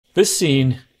This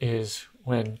scene is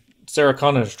when Sarah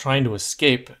Connor is trying to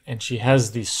escape, and she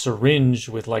has the syringe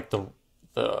with like the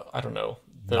I don't know,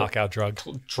 the Knockout drug.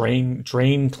 drain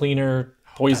cleaner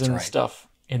poison right. stuff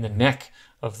in the neck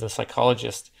of the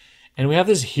psychologist, and we have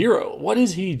this hero. What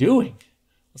is he doing?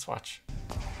 Let's watch.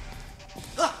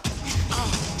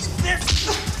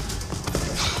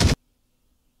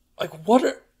 Like,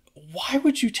 why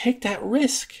would you take that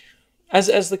risk?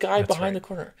 As the guy behind the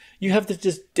corner, you have to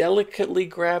just delicately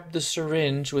grab the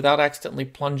syringe without accidentally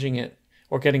plunging it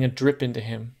or getting a drip into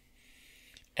him,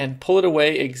 and pull it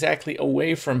away exactly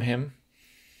away from him.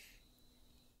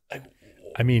 Like,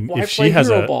 I mean, why play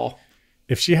hero ball?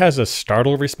 If she has a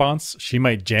startle response, she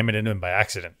might jam it into him by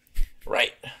accident.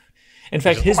 Right. In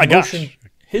fact,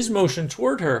 his motion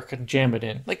toward her can jam it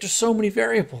in. Like, there's so many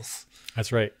variables.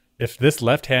 That's right. If this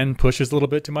left hand pushes a little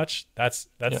bit too much, that's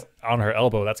on her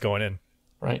elbow. That's going in.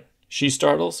 Right. She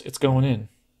startles, it's going in.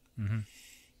 Mm-hmm.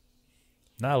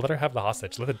 Nah, let her have the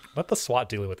hostage. Let the SWAT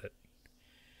deal with it.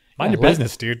 Mind your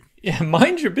business, dude. Yeah,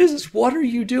 mind your business. What are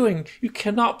you doing? You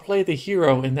cannot play the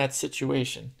hero in that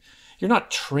situation. You're not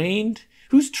trained.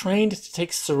 Who's trained to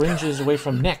take syringes away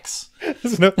from necks?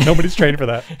 Nobody's trained for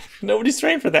that. Nobody's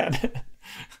trained for that.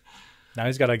 Now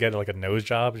he's got to get like a nose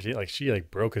job. She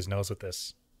broke his nose with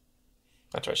this.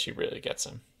 That's why she really gets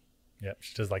him. Yep,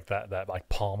 she does like that like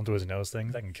palm to his nose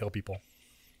thing that can kill people.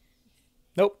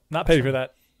 Nope, not paid for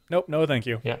that. Nope, no thank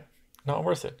you. Yeah, not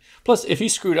worth it. Plus, if he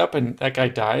screwed up and that guy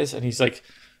dies and he's like,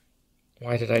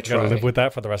 why did I try? You gotta live with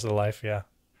that for the rest of the life, yeah.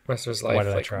 Rest of his life. Why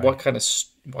did I try?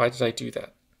 Why did I do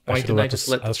that? Why didn't I just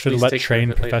let? I should have let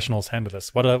trained professionals handle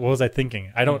this. What was I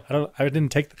thinking? I didn't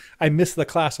take. I missed the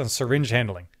class on syringe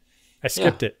handling. I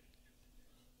skipped it.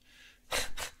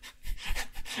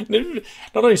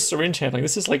 Not only syringe handling,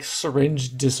 this is like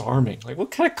syringe disarming. Like,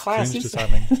 what kind of class syringe is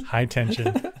disarming, that? high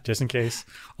tension, just in case.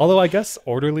 Although I guess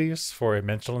orderlies for a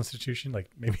mental institution, like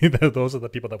maybe those are the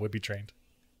people that would be trained.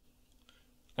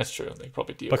 That's true. They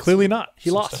probably deal. But with clearly not.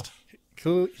 He lost. Stuff.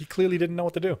 He clearly didn't know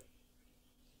what to do.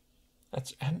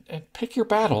 That's and pick your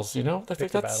battles. You know, Pick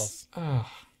your battles. Oh.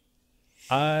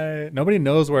 Nobody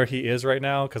knows where he is right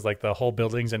now because like the whole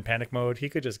building's in panic mode. He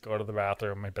could just go to the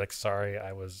bathroom and be like, "Sorry,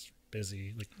 I was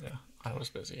busy." Like, yeah, I was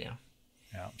busy. Yeah.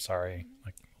 Yeah, I'm sorry.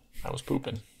 Like, I was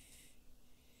pooping.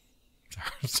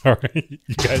 Sorry,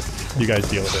 you guys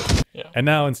deal with it. Yeah. And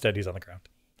now instead he's on the ground.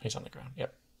 He's on the ground.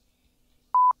 Yep.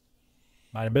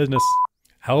 Mind your business.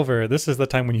 However, this is the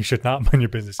time when you should not mind your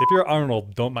business. If you're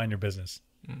Arnold, don't mind your business.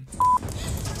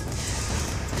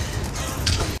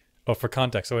 Oh, for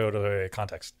context. Wait,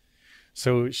 context.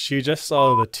 So she just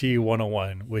saw the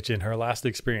T-101, which in her last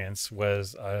experience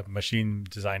was a machine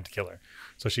designed to kill her.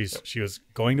 So she was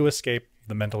going to escape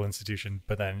the mental institution,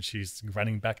 but then she's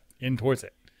running back in towards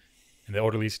it. And the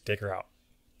orderlies take her out.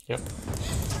 Yep.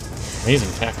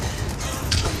 Amazing tackle.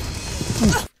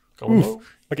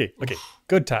 Oof. Okay.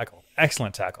 Good tackle.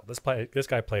 Excellent tackle. This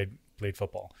guy played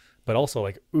football. But also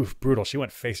like, oof, brutal. She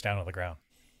went face down on the ground.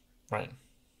 Right.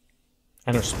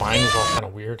 And her spine is all kind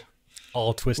of weird.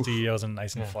 All twisty, it wasn't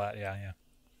nice and flat. Yeah.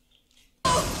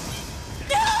 No!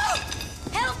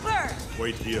 Help her!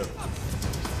 Wait here.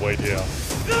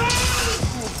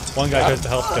 One guy tries to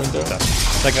help, gets stepped.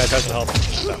 Second guy tries to help,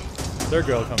 step. Third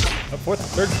girl comes.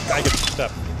 Third guy gets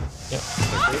stepped. Yeah.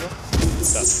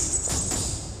 Step.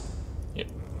 Yep.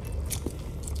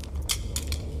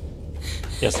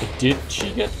 Yeah, so did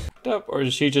she get up, or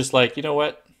is she just like, you know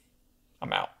what?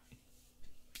 I'm out.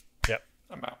 Yep.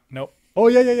 I'm out. Nope. Oh,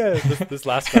 yeah. This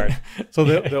last guard. So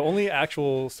the only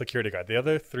actual security guard, the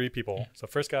other three people. So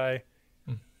first guy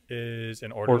is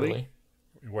an orderly.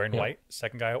 Wearing white.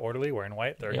 Second guy orderly wearing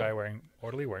white. Third guy wearing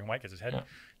white, gets his head.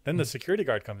 Then the security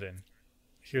guard comes in.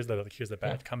 Here's the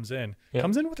badge. Comes in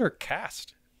with her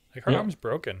cast. Like her arm's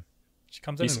broken. She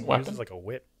comes in and uses like a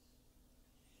whip.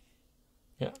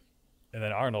 Yeah. And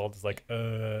then Arnold is like,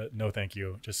 no, thank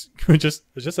you. It's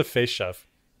just a face shove.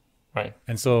 Right.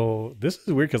 And so this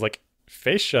is weird because like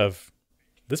face shove,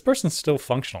 this person's still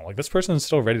functional. Like this person is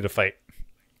still ready to fight.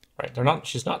 Right.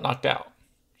 She's not knocked out.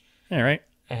 Yeah, right.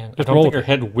 And I don't think her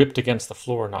head whipped against the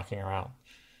floor, knocking her out.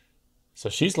 So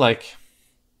she's like,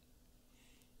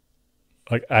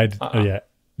 no.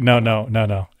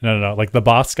 Like the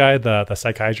boss guy, the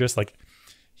psychiatrist, like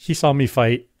he saw me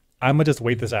fight. I'm gonna just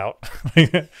wait this out.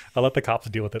 I'll let the cops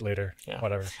deal with it later. Yeah.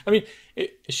 Whatever. I mean,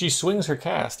 she swings her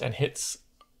cast and hits,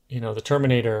 the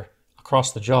Terminator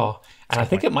across the jaw, and I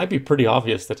think it might be pretty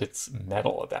obvious that it's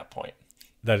metal at that point.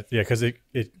 Because it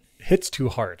hits too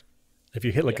hard. If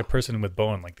you hit like a person with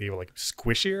bone, like they were like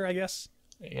squishier, I guess.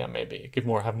 Yeah, maybe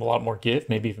have a lot more give,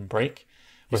 maybe even break.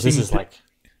 Whereas this is like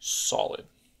solid.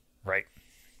 Right.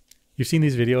 you've seen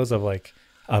these videos of like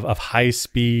of high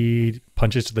speed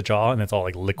punches to the jaw, and it's all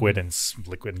like liquid and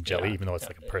jelly, even though it's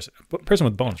like a person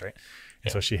with bones, right?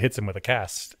 And so she hits him with a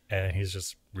cast, and he's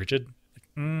just rigid.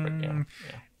 Like,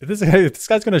 if this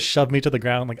guy's gonna shove me to the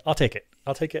ground, like I'll take it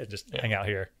and just hang out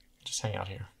here. Just hang out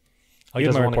here. I'll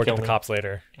give my report to the cops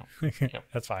later.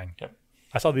 That's fine. Yep.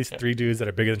 I saw these 3 dudes that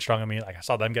are bigger than strong than me. Like I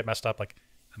saw them get messed up. Like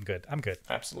I'm good.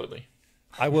 Absolutely.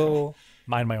 I will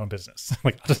mind my own business.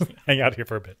 Like I'll just hang out here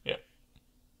for a bit. Yeah.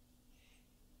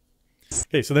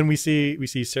 Okay, so then we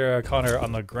see Sarah Connor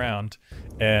on the ground,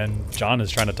 and John is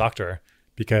trying to talk to her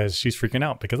because she's freaking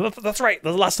out. Because that's right.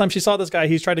 The last time she saw this guy,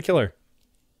 he's tried to kill her.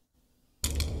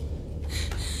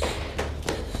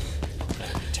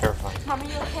 Terrifying. Mom, are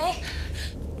you okay?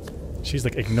 She's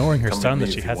like ignoring her son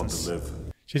that she hasn't.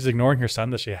 She's ignoring her son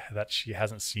that she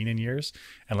hasn't seen in years,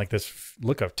 and like this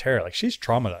look of terror. Like she's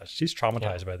traumatized. She's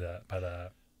traumatized by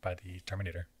the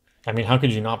Terminator. I mean, how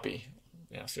could you not be?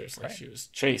 Yeah, seriously. Right. She was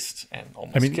chased and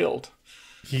almost killed.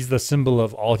 He's the symbol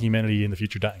of all humanity in the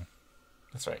future dying.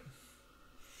 That's right.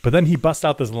 But then he busts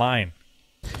out this line.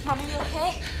 Mom, are you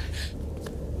okay?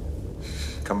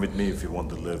 Come with me if you want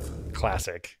to live.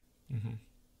 Classic. Mm-hmm.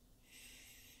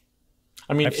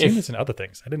 I mean, I've seen this in other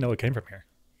things. I didn't know it came from here.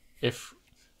 If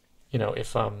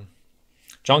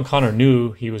John Connor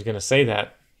knew he was going to say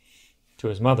that to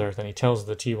his mother, then he tells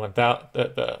the T-1000,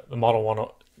 the Model 1,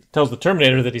 tells the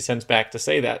Terminator that he sends back to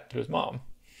say that to his mom.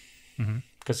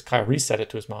 Because Kyrie said it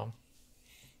to his mom.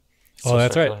 So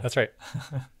that's circular. Right. That's right.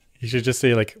 You should just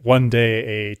say, like, one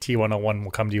day a T-101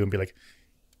 will come to you and be like,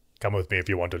 come with me if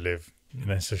you want to live. And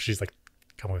then so she's like,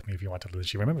 come with me if you want to live.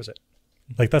 She remembers it.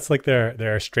 Like, that's like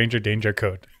their stranger danger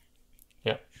code.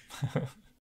 Yeah.